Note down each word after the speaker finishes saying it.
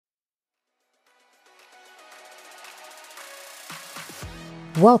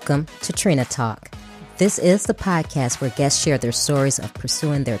Welcome to Trina Talk. This is the podcast where guests share their stories of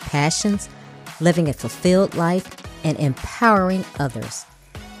pursuing their passions, living a fulfilled life, and empowering others.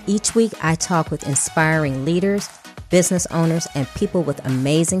 Each week, I talk with inspiring leaders, business owners, and people with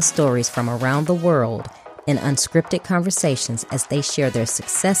amazing stories from around the world in unscripted conversations as they share their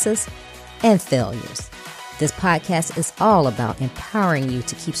successes and failures. This podcast is all about empowering you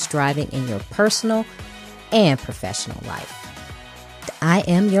to keep striving in your personal and professional life. I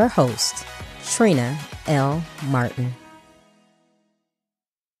am your host, Trina L. Martin.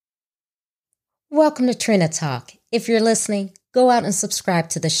 Welcome to Trina Talk. If you're listening, go out and subscribe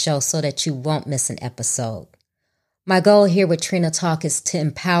to the show so that you won't miss an episode. My goal here with Trina Talk is to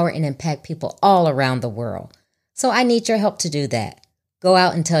empower and impact people all around the world. So I need your help to do that. Go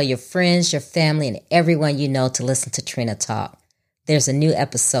out and tell your friends, your family, and everyone you know to listen to Trina Talk. There's a new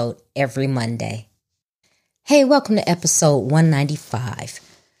episode every Monday. Hey, welcome to episode 195.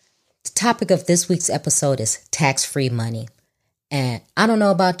 The topic of this week's episode is tax-free money. And I don't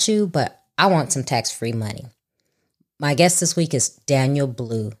know about you, but I want some tax-free money. My guest this week is Daniel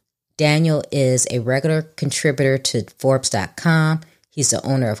Blue. Daniel is a regular contributor to Forbes.com. He's the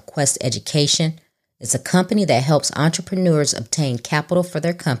owner of Quest Education. It's a company that helps entrepreneurs obtain capital for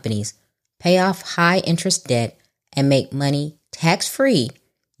their companies, pay off high-interest debt, and make money tax-free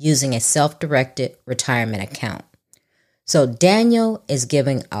using a self-directed retirement account. So Daniel is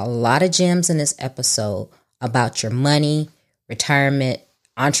giving a lot of gems in this episode about your money, retirement,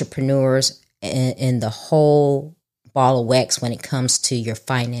 entrepreneurs, and the whole ball of wax when it comes to your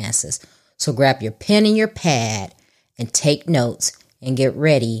finances. So grab your pen and your pad and take notes and get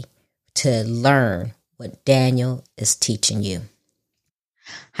ready to learn what Daniel is teaching you.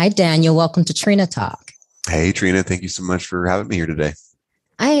 Hi, Daniel. Welcome to Trina Talk. Hey, Trina. Thank you so much for having me here today.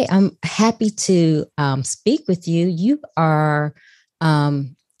 I am happy to speak with you. You are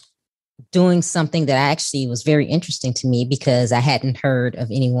doing something that actually was very interesting to me because I hadn't heard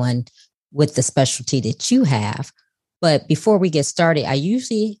of anyone with the specialty that you have. But before we get started, I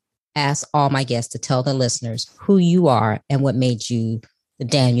usually ask all my guests to tell the listeners who you are and what made you the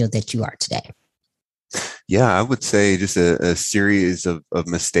Daniel that you are today. Yeah, I would say just a series of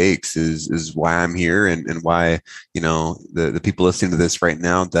mistakes is why I'm here and why, the people listening to this right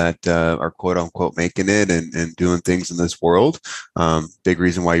now that are quote unquote making it and doing things in this world. Big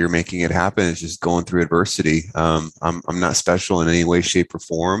reason why you're making it happen is just going through adversity. I'm not special in any way, shape, or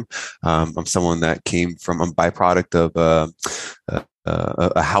form. I'm someone that came from a byproduct of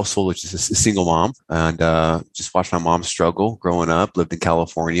a household which is a single mom, and just watched my mom struggle growing up. Lived in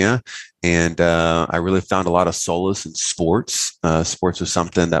California, and I really found a lot of solace in sports. Sports was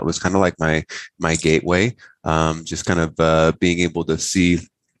something that was kind of like my gateway. Just kind of being able to see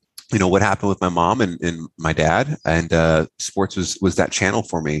what happened with my mom and my dad, and sports was that channel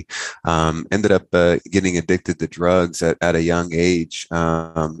for me. Ended up getting addicted to drugs at a young age.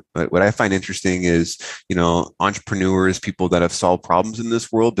 But what I find interesting is, entrepreneurs, people that have solved problems in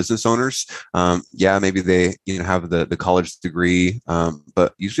this world, business owners. Maybe they have the college degree,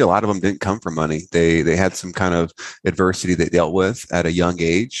 but usually a lot of them didn't come from money. They had some kind of adversity they dealt with at a young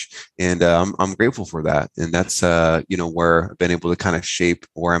age, and I'm grateful for that. And that's where I've been able to kind of shape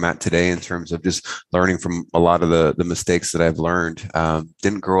where I'm at today in terms of just learning from a lot of the mistakes that I've learned.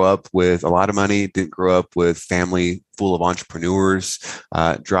 Didn't grow up with a lot of money, didn't grow up with family full of entrepreneurs,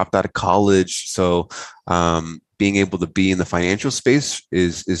 dropped out of college. So being able to be in the financial space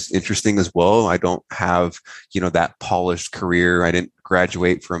is interesting as well. I don't have, that polished career. I didn't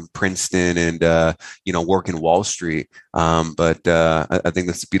graduate from Princeton and, work in Wall Street. But I think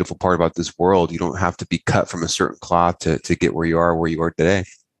that's the beautiful part about this world. You don't have to be cut from a certain cloth to get where you are today.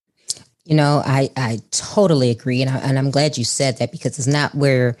 I totally agree. And I'm glad you said that because it's not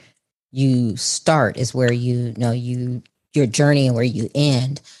where you start, is where your journey and where you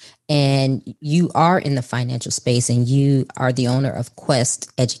end. And you are in the financial space and you are the owner of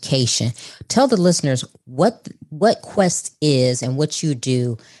Quest Education. Tell the listeners what Quest is and what you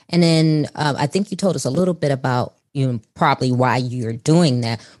do. And then I think you told us a little bit about, probably why you're doing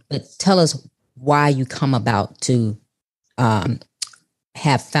that, but tell us why you come about to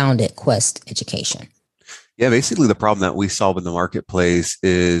have founded Quest Education. Yeah, basically the problem that we solve in the marketplace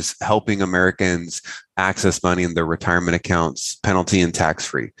is helping Americans access money in their retirement accounts, penalty and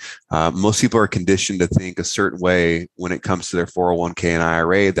tax-free. Most people are conditioned to think a certain way when it comes to their 401k and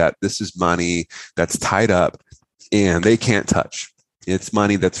IRA, that this is money that's tied up and they can't touch. It's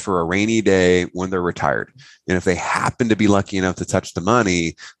money that's for a rainy day when they're retired. And if they happen to be lucky enough to touch the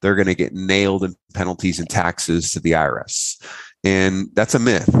money, they're going to get nailed in penalties and taxes to the IRS. And that's a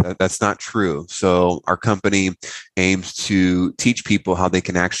myth. That's not true. So our company aims to teach people how they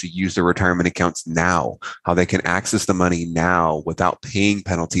can actually use their retirement accounts now, how they can access the money now without paying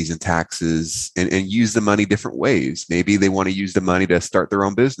penalties and taxes, and use the money different ways. Maybe they want to use the money to start their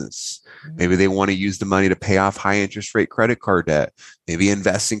own business. Maybe they want to use the money to pay off high interest rate credit card debt, maybe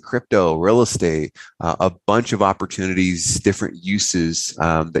invest in crypto, real estate, a bunch of opportunities, different uses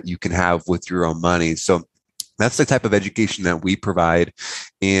that you can have with your own money. So that's the type of education that we provide.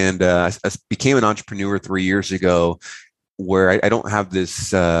 And I became an entrepreneur 3 years ago, where I don't have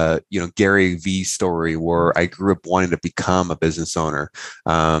this, Gary V story where I grew up wanting to become a business owner.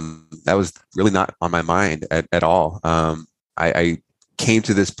 That was really not on my mind at all. I came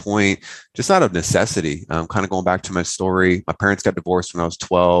to this point just out of necessity. Kind of going back to my story, my parents got divorced when I was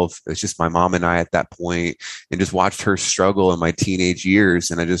 12. It was just my mom and I at that point, and just watched her struggle in my teenage years.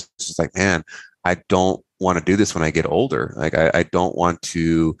 And I just was like, man, I don't want to do this when I get older. Like I don't want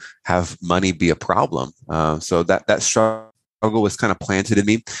to have money be a problem. So that struggle was kind of planted in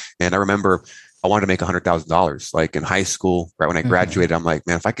me. And I remember I wanted to make $100,000. Like in high school, right when I graduated, I'm like,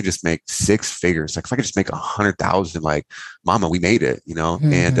 man, if I could just make six figures, like if I could just make 100,000, like, mama, we made it, you know.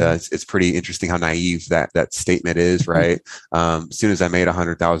 And it's pretty interesting how naive that statement is, right? As soon as I made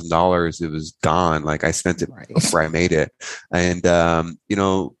 $100,000, it was gone. Like I spent it before I made it. And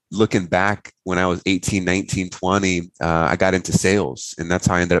looking back when I was 18, 19, 20, I got into sales, and that's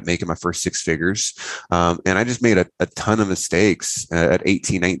how I ended up making my first six figures. And I just made a ton of mistakes at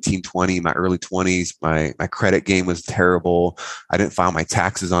 18, 19, 20, my early 20s. My credit game was terrible. I didn't file my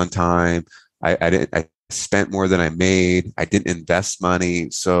taxes on time. I spent more than I made. I didn't invest money.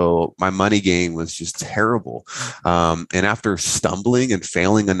 So my money game was just terrible. And after stumbling and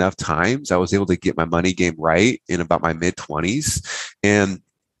failing enough times, I was able to get my money game right in about my mid 20s. And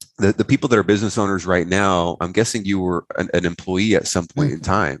the people that are business owners right now, I'm guessing you were an employee at some point in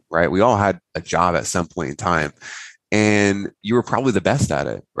time, right? We all had a job at some point in time, and you were probably the best at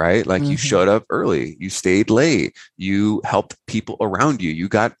it, right? Like you showed up early, you stayed late, you helped people around you, you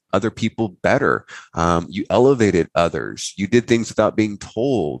got other people better, you elevated others, you did things without being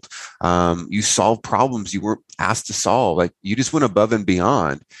told, you solved problems you weren't asked to solve. Like you just went above and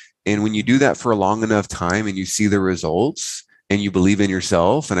beyond. And when you do that for a long enough time and you see the results, and you believe in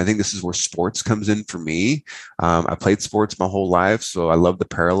yourself. And I think this is where sports comes in for me. I played sports my whole life, so I love the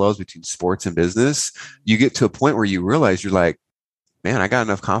parallels between sports and business. You get to a point where you realize you're like, man, I got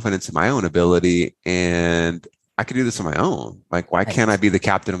enough confidence in my own ability, and I could do this on my own. Like, why can't I be the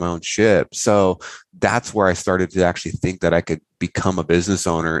captain of my own ship? So that's where I started to actually think that I could become a business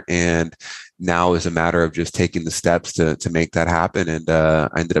owner. And now is a matter of just taking the steps to make that happen. And I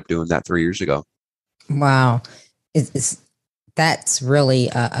ended up doing that 3 years ago. Wow. That's really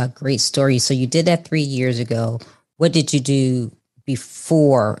a great story. So you did that 3 years ago. What did you do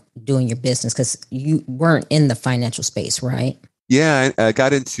before doing your business? Because you weren't in the financial space, right? Yeah, I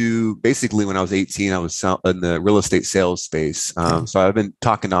got into basically when I was 18, I was in the real estate sales space. So I've been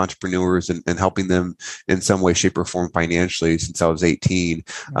talking to entrepreneurs and helping them in some way, shape, or form financially since I was 18.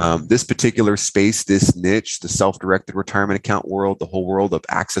 This particular space, this niche, the self-directed retirement account world, the whole world of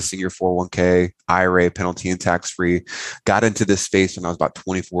accessing your 401k, IRA, penalty and tax-free, got into this space when I was about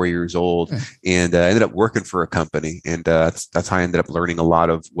 24 years old, and ended up working for a company. And that's how I ended up learning a lot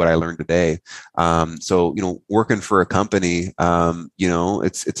of what I learned today. So, working for a company,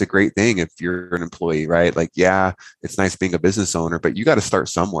 it's a great thing if you're an employee, right? Like, yeah, it's nice being a business owner, but you got to start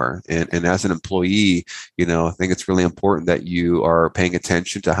somewhere. And as an employee, I think it's really important that you are paying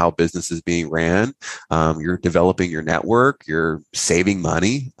attention to how business is being ran. You're developing your network, you're saving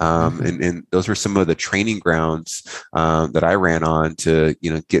money. And those were some of the training grounds that I ran on to,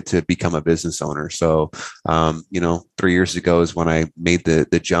 get to become a business owner. So, 3 years ago is when I made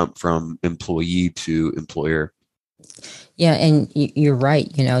the jump from employee to employer. Yeah, and you're right.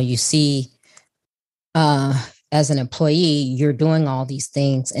 You see, as an employee, you're doing all these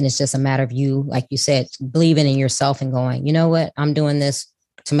things, and it's just a matter of you, like you said, believing in yourself and going, you know what, I'm doing this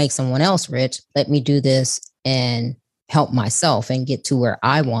to make someone else rich. Let me do this and help myself and get to where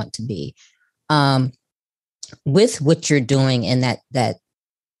I want to be. With what you're doing and that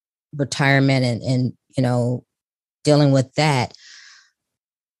retirement and dealing with that,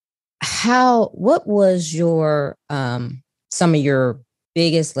 what was your some of your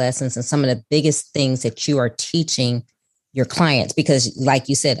biggest lessons and some of the biggest things that you are teaching your clients? Because like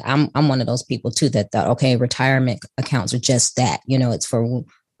you said, I'm one of those people too that thought, okay, retirement accounts are just that, it's for when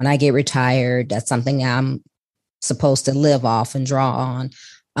I get retired, that's something I'm supposed to live off and draw on.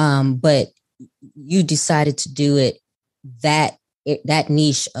 But you decided to do that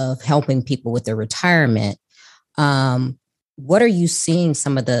niche of helping people with their retirement. what are you seeing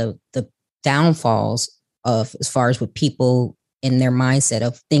some of the downfalls of, as far as with people in their mindset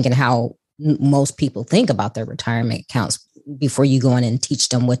of thinking how most people think about their retirement accounts before you go in and teach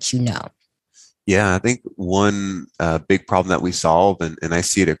them what you know? Yeah, I think one big problem that we solve, and I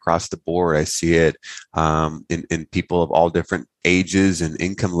see it across the board, I see it in people of all different ages and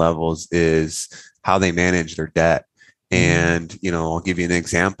income levels, is how they manage their debt. And, I'll give you an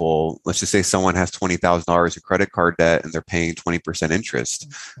example. Let's just say someone has $20,000 in credit card debt and they're paying 20%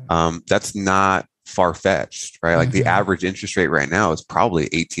 interest. That's not far-fetched, right? Like the average interest rate right now is probably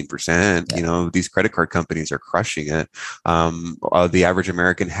 18%. These credit card companies are crushing it. The average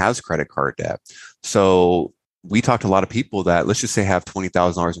American has credit card debt. So we talked to a lot of people that, let's just say, have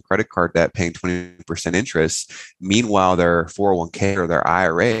 $20,000 in credit card debt paying 20% interest. Meanwhile, their 401k or their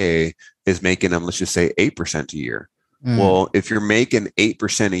IRA is making them, let's just say, 8% a year. Well, if you're making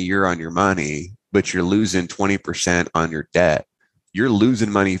 8% a year on your money, but you're losing 20% on your debt, you're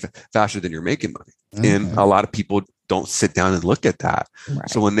losing money faster than you're making money. And a lot of people don't sit down and look at that. Right.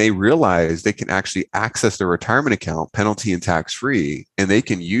 So when they realize they can actually access their retirement account penalty and tax free, and they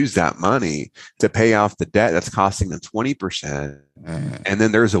can use that money to pay off the debt that's costing them 20%. And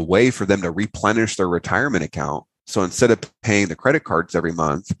then there's a way for them to replenish their retirement account. So instead of paying the credit cards every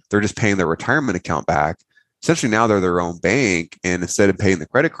month, they're just paying their retirement account back. Essentially, now they're their own bank. And instead of paying the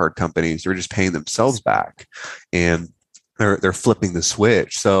credit card companies, they're just paying themselves back. And they're flipping the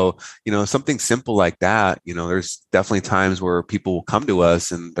switch. So, something simple like that, there's definitely times where people will come to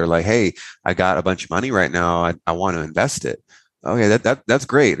us and they're like, hey, I got a bunch of money right now. I want to invest it. Okay, that's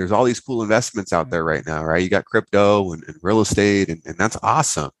great. There's all these cool investments out there right now, right? You got crypto and real estate, and that's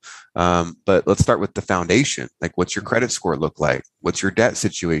awesome. But let's start with the foundation. Like, what's your credit score look like? What's your debt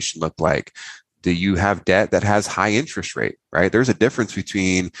situation look like? Do you have debt that has high interest rate, right? There's a difference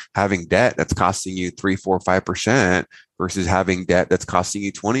between having debt that's costing you 3, 4, 5% versus having debt that's costing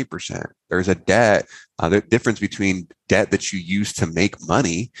you 20%. There's a the difference between debt that you use to make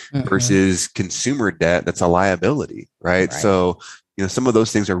money versus consumer debt that's a liability, right? So, some of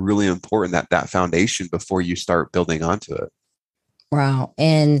those things are really important, that foundation before you start building onto it. Wow.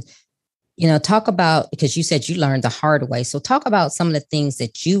 And talk about, because you said you learned the hard way. So talk about some of the things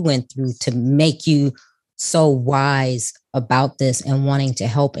that you went through to make you so wise about this and wanting to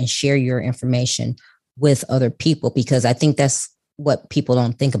help and share your information with other people, because I think that's what people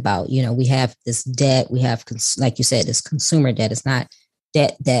don't think about. We have this debt, we have, like you said, this consumer debt. It's not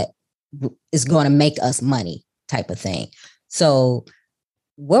debt that is going to make us money type of thing. So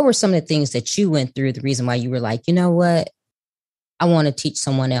what were some of the things that you went through, the reason why you were like, you know what, I want to teach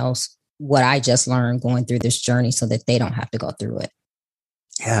someone else what I just learned going through this journey so that they don't have to go through it?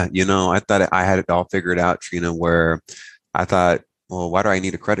 Yeah, I thought I had it all figured out, Trina, where I thought, well, why do I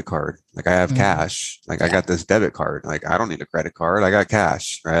need a credit card? Like, I have cash. Like, I got this debit card. Like, I don't need a credit card. I got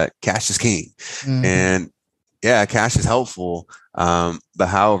cash, right? Cash is king. And yeah, cash is helpful. But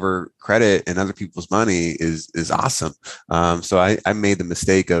however, credit and other people's money is awesome. So I made the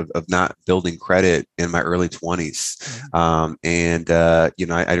mistake of not building credit in my early 20s.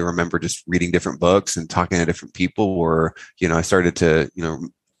 I remember just reading different books and talking to different people where, I started to,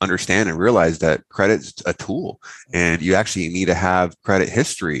 understand and realize that credit's a tool, and you actually need to have credit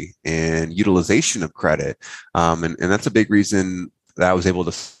history and utilization of credit. And that's a big reason that I was able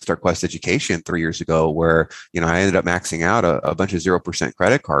to start Quest Education 3 years ago, where, I ended up maxing out a bunch of 0%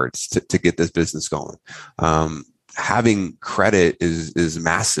 credit cards to get this business going. Having credit is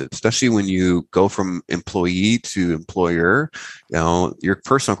massive, especially when you go from employee to employer. Your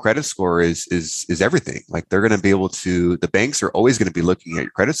personal credit score is everything. Like, they're going to be able to, the banks are always going to be looking at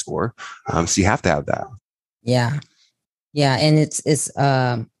your credit score. So you have to have that. Yeah. Yeah. And it's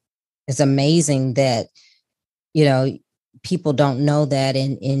amazing that, people don't know that,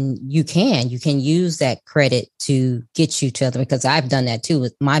 and you can use that credit to get you to other, because I've done that too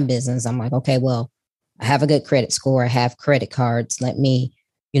with my business. I'm like, okay, well, I have a good credit score. I have credit cards. Let me,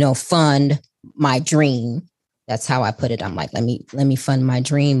 fund my dream. That's how I put it. I'm like, let me fund my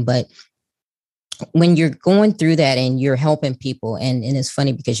dream. But when you're going through that and you're helping people, and it's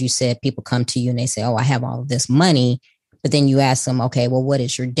funny because you said people come to you and they say, oh, I have all of this money. But then you ask them, okay, well, what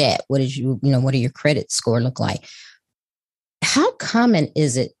is your debt? What is what do your credit score look like? How common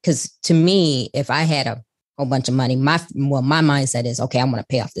is it? Because to me, if I had a whole bunch of money, my mindset is, okay, I'm going to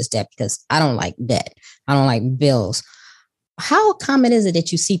pay off this debt because I don't like debt. I don't like bills. How common is it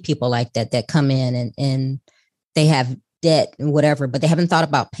that you see people like that come in and they have debt and whatever, but they haven't thought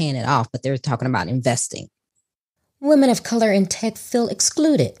about paying it off, but they're talking about investing? Women of color in tech feel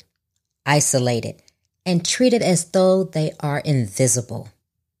excluded, isolated, and treated as though they are invisible.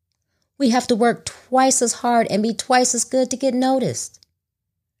 we have to work twice as hard and be twice as good to get noticed.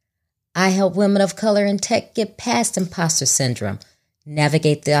 I help women of color in tech get past imposter syndrome,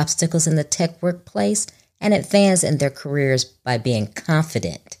 navigate the obstacles in the tech workplace, and advance in their careers by being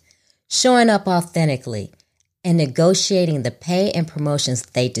confident, showing up authentically, and negotiating the pay and promotions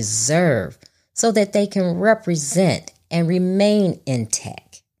they deserve so that they can represent and remain in tech.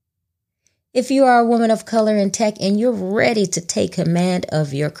 If you are a woman of color in tech and you're ready to take command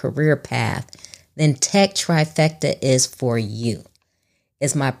of your career path, then Tech Trifecta is for you.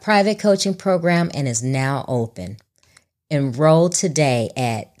 It's my private coaching program and is now open. Enroll today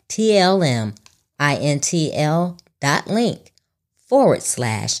at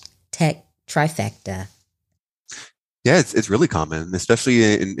tlmintl.link/Tech Trifecta. Yeah, it's really common, especially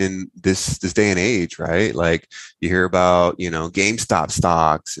in this day and age, right? Like you hear about, GameStop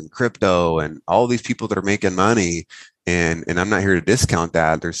stocks and crypto and all these people that are making money. And I'm not here to discount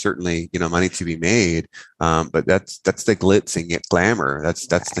that. There's certainly, money to be made. But that's the glitz and glamour. That's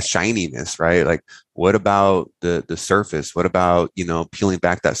the shininess, right? Like what about the surface? What about, peeling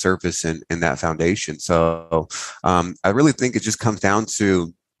back that surface and that foundation? So I really think it just comes down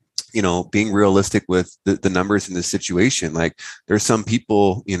to being realistic with the numbers in this situation. Like there's some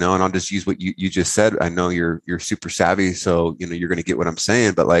people, and I'll just use what you just said. I know you're super savvy, so, you're going to get what I'm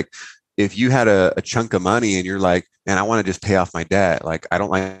saying. But like, if you had a chunk of money and you're like, man, I want to just pay off my debt. Like, I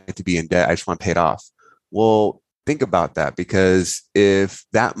don't like to be in debt. I just want to pay it off. Well, think about that, because if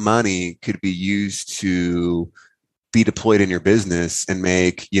that money could be used to be deployed in your business and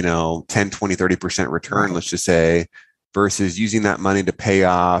make, 10, 20, 30% return, Right. let's just say, versus using that money to pay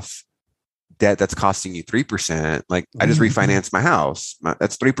off debt that's costing you 3%. Like I just refinanced my house.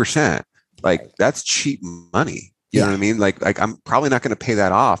 That's 3%. Like that's cheap money. You know what I mean? Like I'm probably not going to pay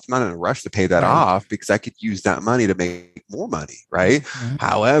that off. I'm not in a rush to pay that off because I could use that money to make more money. Right.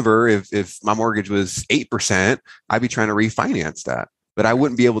 However, if my mortgage was 8%, I'd be trying to refinance that. But I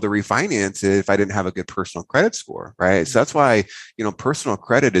wouldn't be able to refinance it if I didn't have a good personal credit score, right? So that's why, personal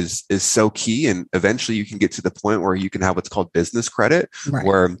credit is so key. And eventually you can get to the point where you can have what's called business credit,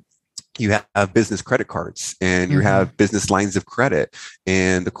 where you have business credit cards and you have business lines of credit.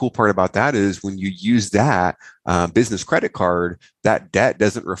 And the cool part about that is when you use that business credit card, that debt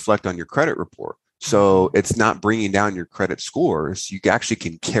doesn't reflect on your credit report. So it's not bringing down your credit scores. You actually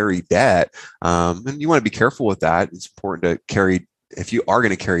can carry debt. And you want to be careful with that. It's important to carry. If you are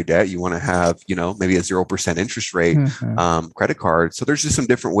going to carry debt, you want to have, maybe a 0% interest rate credit card. So there's just some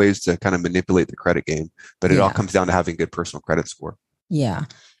different ways to kind of manipulate the credit game, but it all comes down to having good personal credit score. Yeah.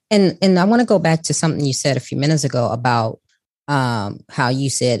 And I want to go back to something you said a few minutes ago about how you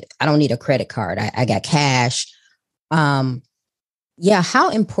said, I don't need a credit card. I got cash. How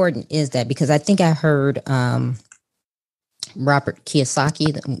important is that? Because I think I heard Robert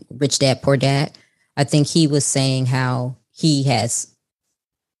Kiyosaki, the Rich Dad, Poor Dad. I think he was saying how he has,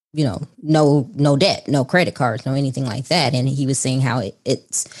 no debt, no credit cards, no anything like that. And he was saying how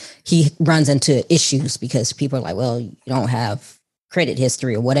he runs into issues because people are like, well, you don't have credit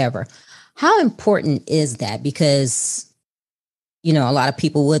history or whatever. How important is that? Because, a lot of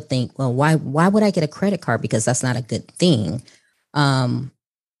people would think, well, why would I get a credit card? Because that's not a good thing. Tell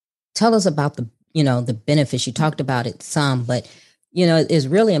us about the benefits. You talked about it some, but, it's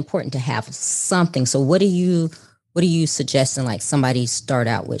really important to have something. So what are you suggesting, like somebody start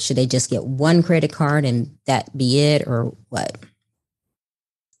out with? Should they just get one credit card and that be it, or what?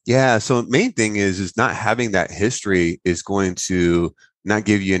 Yeah. So the main thing is not having that history is going to not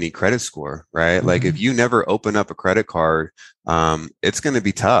give you any credit score, right? Like if you never open up a credit card, it's going to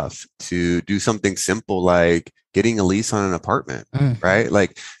be tough to do something simple like getting a lease on an apartment, right?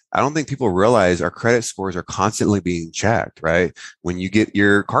 Like I don't think people realize our credit scores are constantly being checked, right? When you get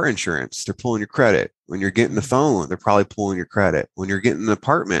your car insurance, they're pulling your credit. When you're getting the phone, they're probably pulling your credit. When you're getting an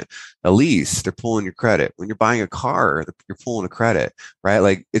apartment, a lease, they're pulling your credit. When you're buying a car, you're pulling a credit, right?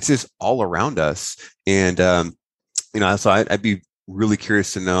 Like it's just all around us. And, so I'd be really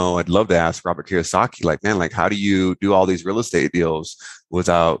curious to know. I'd love to ask Robert Kiyosaki, like, man, like, how do you do all these real estate deals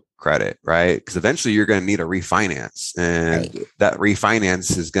without credit, right? Because eventually you're going to need a refinance, and that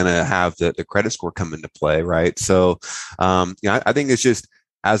refinance is going to have the credit score come into play, right? So, I think it's just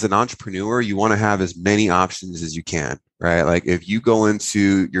as an entrepreneur, you want to have as many options as you can, right? Like if you go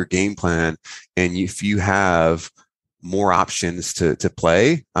into your game plan and if you have more options to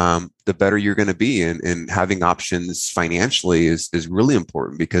play, the better you're going to be. And having options financially is really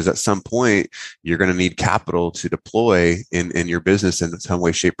important, because at some point you're going to need capital to deploy in your business in some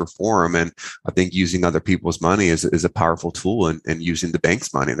way, shape, or form. And I think using other people's money is a powerful tool, and using the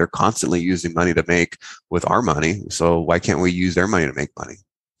bank's money. They're constantly using money to make with our money. So why can't we use their money to make money?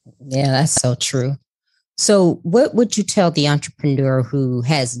 Yeah, that's so true. So, what would you tell the entrepreneur who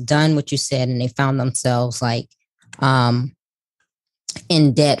has done what you said and they found themselves like um,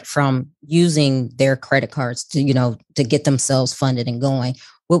 in debt from using their credit cards to, to get themselves funded and going?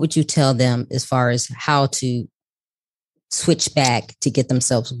 What would you tell them as far as how to switch back to get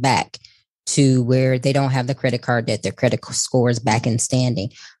themselves back to where they don't have the credit card debt, their credit score is back in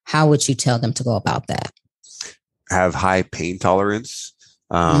standing? How would you tell them to go about that? Have high pain tolerance.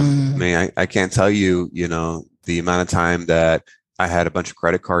 I Mm, mean, I can't tell you, the amount of time that I had a bunch of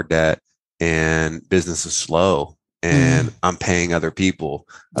credit card debt and business is slow and mm, I'm paying other people.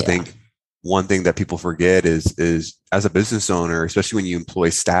 I yeah. think one thing that people forget is as a business owner, especially when you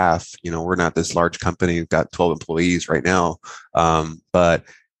employ staff, we're not this large company. We've got 12 employees right now. But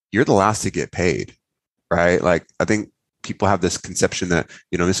you're the last to get paid, right? Like, I think people have this conception that,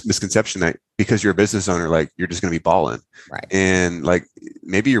 this misconception that because you're a business owner, like you're just going to be balling. Right. And like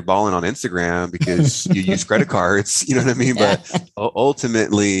maybe you're balling on Instagram because you use credit cards, you know what I mean? Yeah. But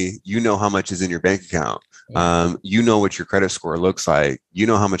ultimately, how much is in your bank account. Yeah. What your credit score looks like. You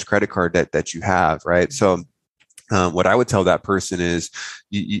know how much credit card debt that you have, right? So what I would tell that person is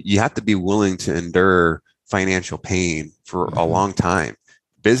you have to be willing to endure financial pain for a Mm-hmm. long time.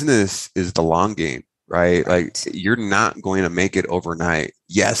 Business is the long game, right? Like Right. you're not going to make it overnight.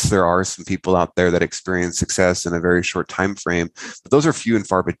 Yes, there are some people out there that experience success in a very short time frame, but those are few and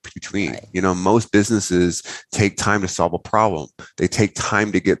far between. Right. Most businesses take time to solve a problem. They take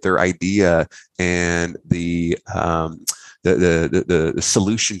time to get their idea and the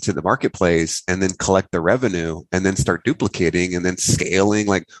solution to the marketplace and then collect the revenue and then start duplicating and then scaling.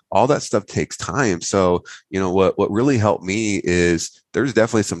 Like all that stuff takes time. So what really helped me is there's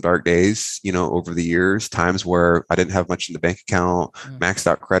definitely some dark days over the years, times where I didn't have much in the bank account, Mm. maxed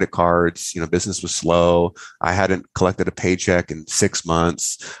out credit cards, business was slow, I hadn't collected a paycheck in 6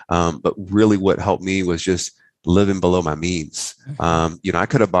 months. But really what helped me was just living below my means. Mm-hmm. I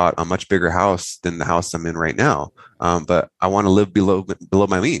could have bought a much bigger house than the house I'm in right now. But I want to live below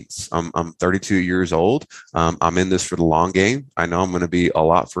my means. I'm 32 years old. I'm in this for the long game. I know I'm going to be a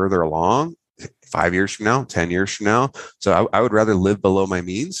lot further along 5 years from now, 10 years from now. So I would rather live below my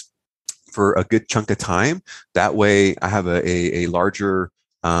means for a good chunk of time. That way I have a larger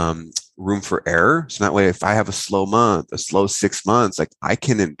room for error. So that way, if I have a slow month, a slow 6 months, like I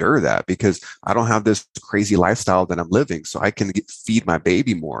can endure that because I don't have this crazy lifestyle that I'm living. So I can feed my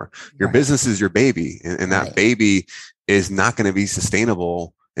baby more. Your Right. business is your baby, and that Right. baby is not going to be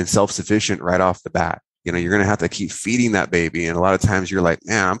sustainable and self-sufficient right off the bat. You're going to have to keep feeding that baby. And a lot of times you're like,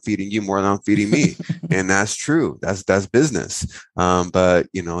 man, I'm feeding you more than I'm feeding me. And that's true. That's business. But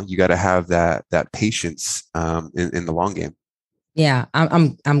you got to have that patience in the long game. Yeah,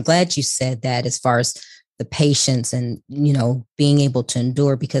 I'm glad you said that as far as the patience and being able to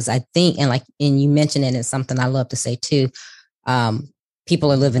endure, because I think, and you mentioned it, and something I love to say too. um,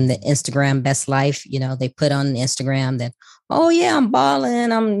 People are living the Instagram best life. They put on Instagram that, oh yeah, I'm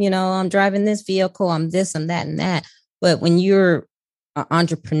balling, I'm driving this vehicle, I'm this, I'm that, and that. But when you're an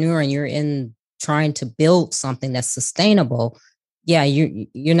entrepreneur and you're in trying to build something that's sustainable, yeah,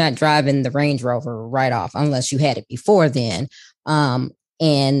 you're not driving the Range Rover right off unless you had it before then.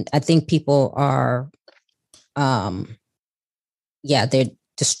 And I think people are, um, yeah, they're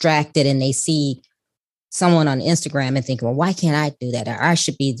distracted and they see someone on Instagram and think, well, why can't I do that? Or I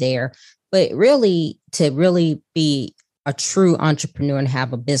should be there. But really, to really be a true entrepreneur and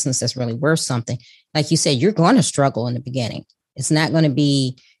have a business that's really worth something, like you said, you're going to struggle in the beginning. It's not going to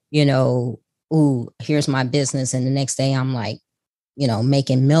be, ooh, here's my business. And the next day I'm like,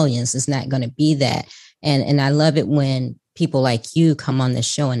 making millions. It's not going to be that. And I love it when people like you come on the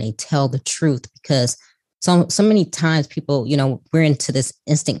show and they tell the truth, because so many times people, we're into this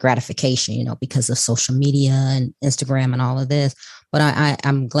instant gratification, because of social media and Instagram and all of this. But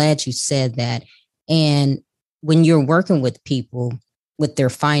I'm glad you said that. And when you're working with people with their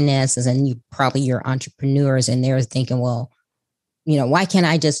finances, and you're entrepreneurs, and they're thinking, well, why can't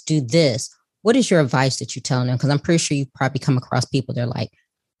I just do this? What is your advice that you're telling them? Because I'm pretty sure you probably come across people, they're like,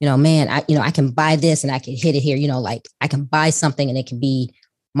 man, I can buy this and I can hit it here. Like I can buy something and it can be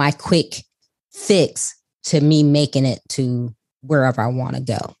my quick fix to me making it to wherever I want to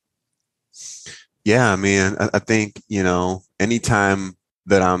go. Yeah, I mean, I think, anytime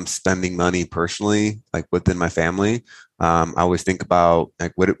that I'm spending money personally, like within my family, I always think about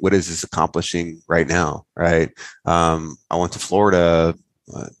like what is this accomplishing right now, right? I went to Florida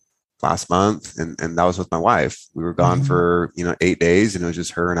last month, and that was with my wife. We were gone Mm-hmm. for 8 days, and it was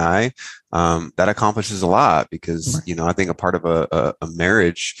just her and I. That accomplishes a lot because Right. I think a part of a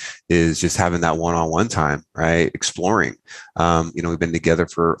marriage is just having that one-on-one time, right? Exploring. We've been together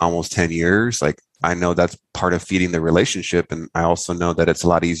for almost 10 years. Like, I know that's part of feeding the relationship, and I also know that it's a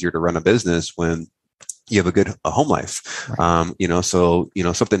lot easier to run a business when you have a home life. Right. So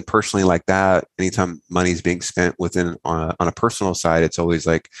something personally like that, anytime money is being spent within on a personal side, it's always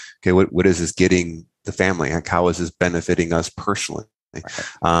like, okay, what is this getting the family? Like, how is this benefiting us personally? Right.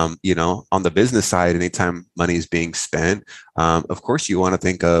 On the business side, anytime money is being spent, of course you want to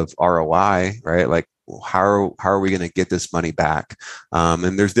think of ROI, right? Like, how are we going to get this money back?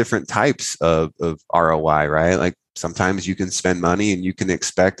 And there's different types of ROI, right? Like, sometimes you can spend money and you can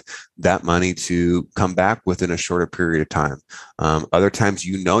expect that money to come back within a shorter period of time. Other times,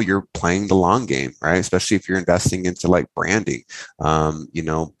 you're playing the long game, right? Especially if you're investing into like branding.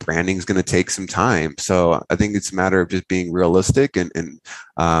 Branding is going to take some time. So I think it's a matter of just being realistic and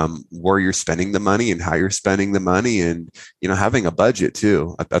where you're spending the money and how you're spending the money, and having a budget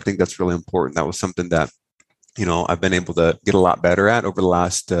too. I think that's really important. That was something that I've been able to get a lot better at over the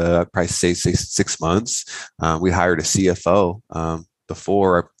last, probably say 6 months. We hired a CFO.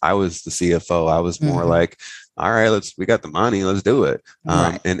 Before I was the CFO, I was more Mm-hmm. like, all right, we got the money, let's do it.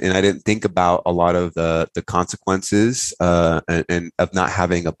 Right. And I didn't think about a lot of the consequences, and of not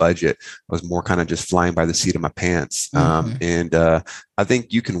having a budget. I was more kind of just flying by the seat of my pants. Mm-hmm. And I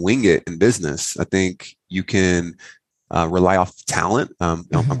think you can wing it in business. I think you can rely off talent. I'm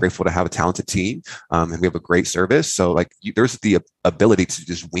Mm-hmm. grateful to have a talented team, and we have a great service. So, like, there's the ability to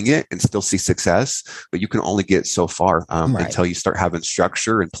just wing it and still see success, but you can only get so far Right. until you start having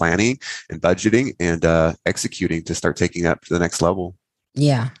structure and planning and budgeting and executing to start taking that to the next level.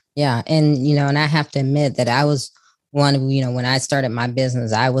 Yeah. Yeah. And I have to admit that I was one of, when I started my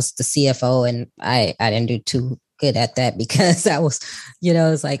business, I was the CFO, and I didn't do too good at that because I was,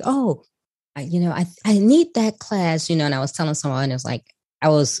 it's like, oh, I need that class, and I was telling someone, it was like,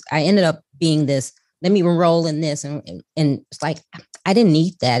 I ended up being this, let me enroll in this. And it's like, I didn't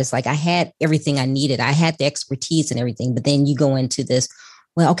need that. It's like, I had everything I needed. I had the expertise and everything, but then you go into this,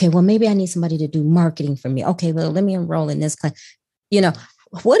 well, okay, well, maybe I need somebody to do marketing for me. Okay, well, let me enroll in this class. You know,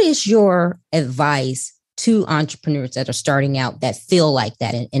 what is your advice to entrepreneurs that are starting out that feel like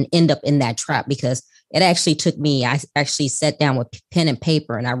that and end up in that trap? Because it actually took me, I actually sat down with pen and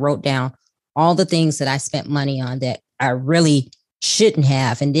paper and I wrote down all the things that I spent money on that I really shouldn't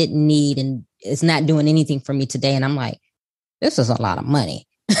have and didn't need, and it's not doing anything for me today. And I'm like, this is a lot of money.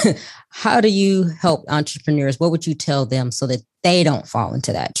 How do you help entrepreneurs? What would you tell them so that they don't fall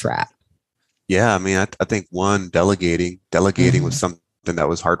into that trap? Yeah, I mean, I think one, delegating was Mm-hmm. something that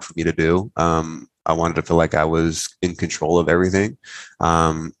was hard for me to do. I wanted to feel like I was in control of everything.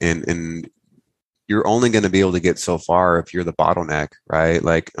 And you're only going to be able to get so far if you're the bottleneck, right?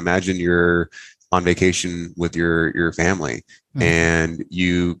 Like, imagine you're on vacation with your family Mm-hmm. and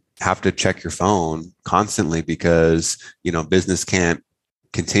you have to check your phone constantly because, business can't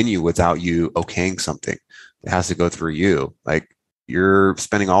continue without you okaying something. It has to go through you. Like, you're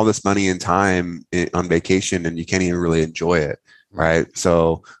spending all this money and time on vacation and you can't even really enjoy it. Right. Right.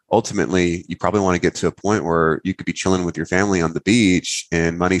 So ultimately, you probably want to get to a point where you could be chilling with your family on the beach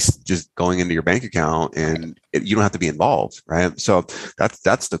and money's just going into your bank account Right. and you don't have to be involved. Right. So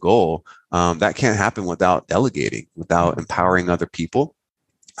that's the goal. That can't happen without delegating, without empowering other people.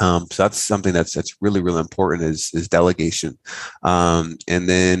 So that's something that's really really important is delegation, and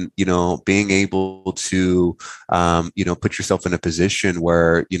then being able to put yourself in a position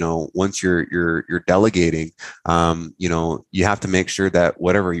where once you're delegating, you have to make sure that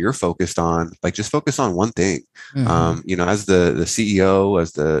whatever you're focused on, like, just focus on one thing. Mm-hmm. As the CEO,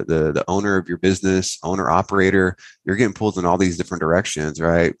 as the owner of your business, owner operator, you're getting pulled in all these different directions,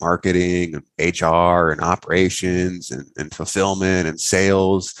 right? Marketing, and HR, and operations, and fulfillment, and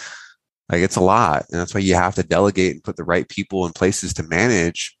sales. Like, it's a lot. And that's why you have to delegate and put the right people in places to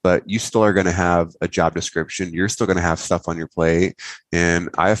manage, but you still are going to have a job description. You're still going to have stuff on your plate. And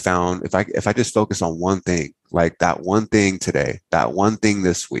I have found if I just focus on one thing, like that one thing today, that one thing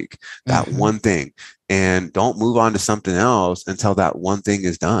this week, that Mm-hmm. one thing, and don't move on to something else until that one thing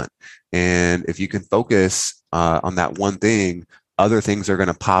is done. And if you can focus on that one thing, other things are going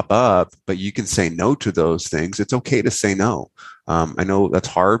to pop up, but you can say no to those things. It's okay to say no. I know that's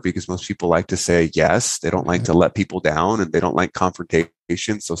hard because most people like to say yes. They don't like Mm-hmm. to let people down and they don't like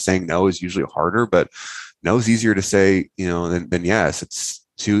confrontation. So saying no is usually harder, but no is easier to say, than yes. It's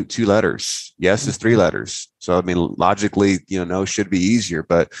two letters. Yes is three Mhm. letters. So I mean, logically, no should be easier,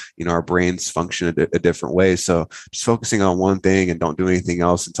 but our brains function a different way. So just focusing on one thing and don't do anything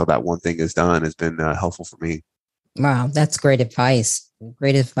else until that one thing is done has been helpful for me. Wow, that's great advice.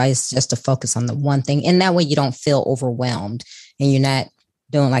 Great advice just to focus on the one thing. And that way you don't feel overwhelmed and you're not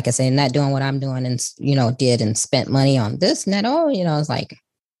doing, like I say, not doing what I'm doing and, did and spent money on this and that. Oh, it's like,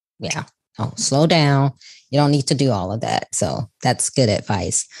 yeah, oh, slow down. You don't need to do all of that. So that's good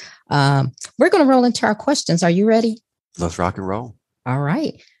advice. We're going to roll into our questions. Are you ready? Let's rock and roll. All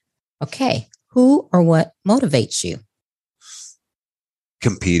right. Okay. Who or what motivates you?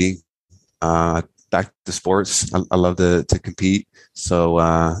 Competing. Back to sports. I love to compete. So,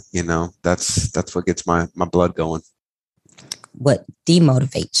 that's what gets my blood going. What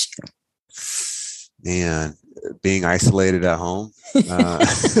demotivates you? Man, being isolated at home.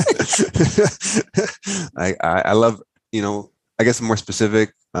 I love, I guess more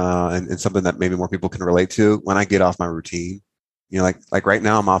specific and something that maybe more people can relate to. When I get off my routine, like right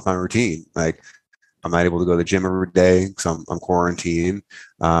now I'm off my routine. Like I'm not able to go to the gym every day because I'm quarantined.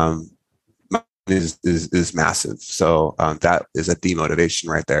 Is massive. So that is a demotivation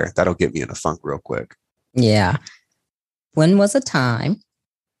right there. That'll get me in a funk real quick. Yeah. When was a time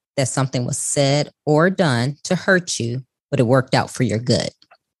that something was said or done to hurt you, but it worked out for your good?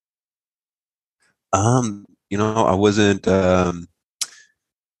 I wasn't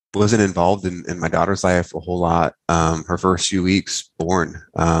involved in my daughter's life a whole lot. Her first few weeks born,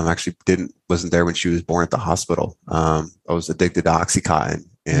 actually wasn't there when she was born at the hospital. I was addicted to Oxycontin,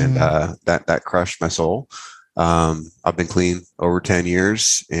 and that crushed my soul. I've been clean over 10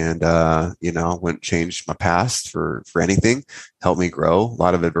 years and, wouldn't change my past for anything. Helped me grow, a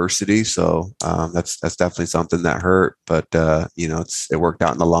lot of adversity. So, that's definitely something that hurt, but, it worked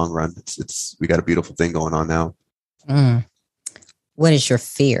out in the long run. We got a beautiful thing going on now. What is your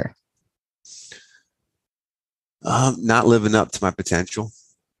fear? Not living up to my potential.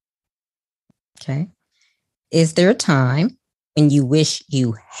 Okay. Is there a time when you wish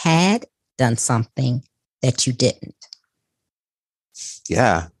you had done something that you didn't?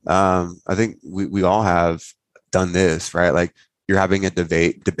 Yeah. I think we all have done this, right? Like you're having a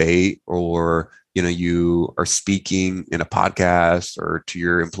debate or, you are speaking in a podcast or to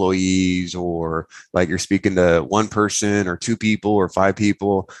your employees, or like you're speaking to one person or two people or five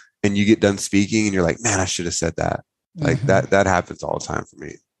people, and you get done speaking and you're like, man, I should have said that. Like that happens all the time for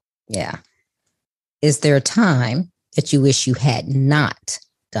me. Yeah. Is there a time that you wish you had not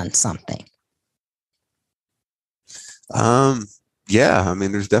done something? Yeah, I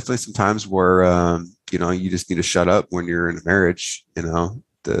mean, there's definitely some times where, you just need to shut up when you're in a marriage.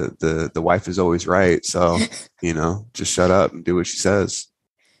 The wife is always right. So, just shut up and do what she says.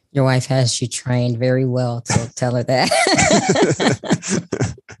 Your wife has you trained very well, so tell her that.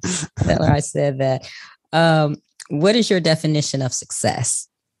 Tell her I said that. What is your definition of success?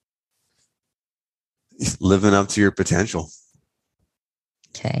 Living up to your potential.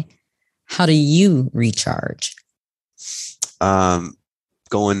 Okay. How do you recharge? Definitely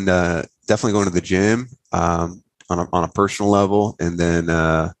going to the gym on a personal level, and then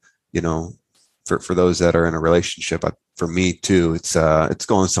for those that are in a relationship, for me too, it's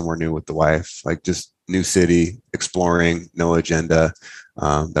going somewhere new with the wife, like just new city, exploring, no agenda.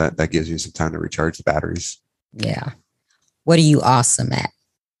 That gives you some time to recharge the batteries. Yeah. What are you awesome at?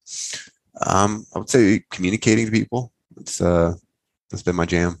 I would say communicating to people. That's been my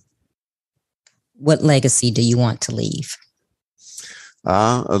jam. What legacy do you want to leave?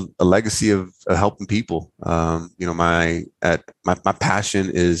 A legacy of helping people. My passion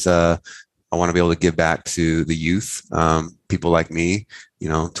is I want to be able to give back to the youth, people like me.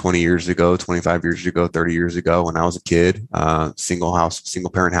 20 years ago, 25 years ago, 30 years ago, when I was a kid,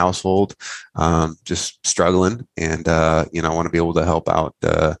 single parent household, just struggling, and I want to be able to help out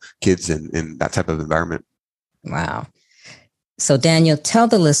kids in that type of environment. Wow. So Daniel, tell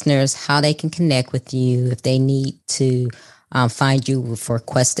the listeners how they can connect with you if they need to find you for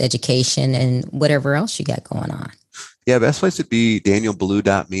Quest Education and whatever else you got going on. Yeah, best place would be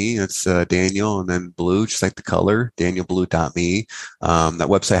danielblue.me. It's Daniel and then blue, just like the color, danielblue.me. That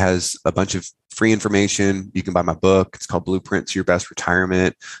website has a bunch of free information. You can buy my book. It's called Blueprint to Your Best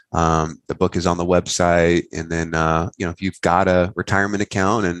Retirement. The book is on the website. And then, if you've got a retirement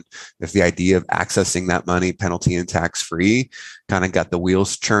account and if the idea of accessing that money penalty and tax free kind of got the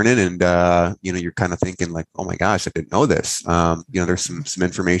wheels churning, and, you're kind of thinking like, oh my gosh, I didn't know this. There's some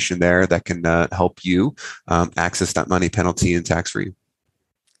information there that can help you access that money penalty and tax free.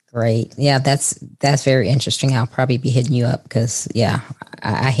 Great. Yeah, that's very interesting. I'll probably be hitting you up because,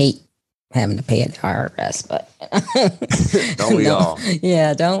 I hate having to pay an IRS, but Don't we no, all?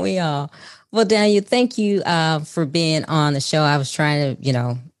 yeah, don't we all? Well, Daniel, thank you for being on the show. I was trying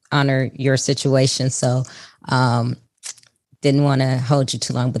to, honor your situation, so um, didn't want to hold you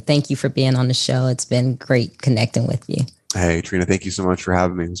too long. But thank you for being on the show. It's been great connecting with you. Hey, Trina, thank you so much for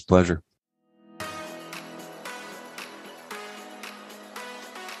having me. It was a pleasure.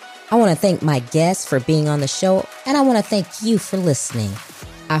 I want to thank my guests for being on the show, and I want to thank you for listening.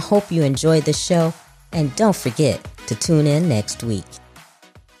 I hope you enjoyed the show, and don't forget to tune in next week.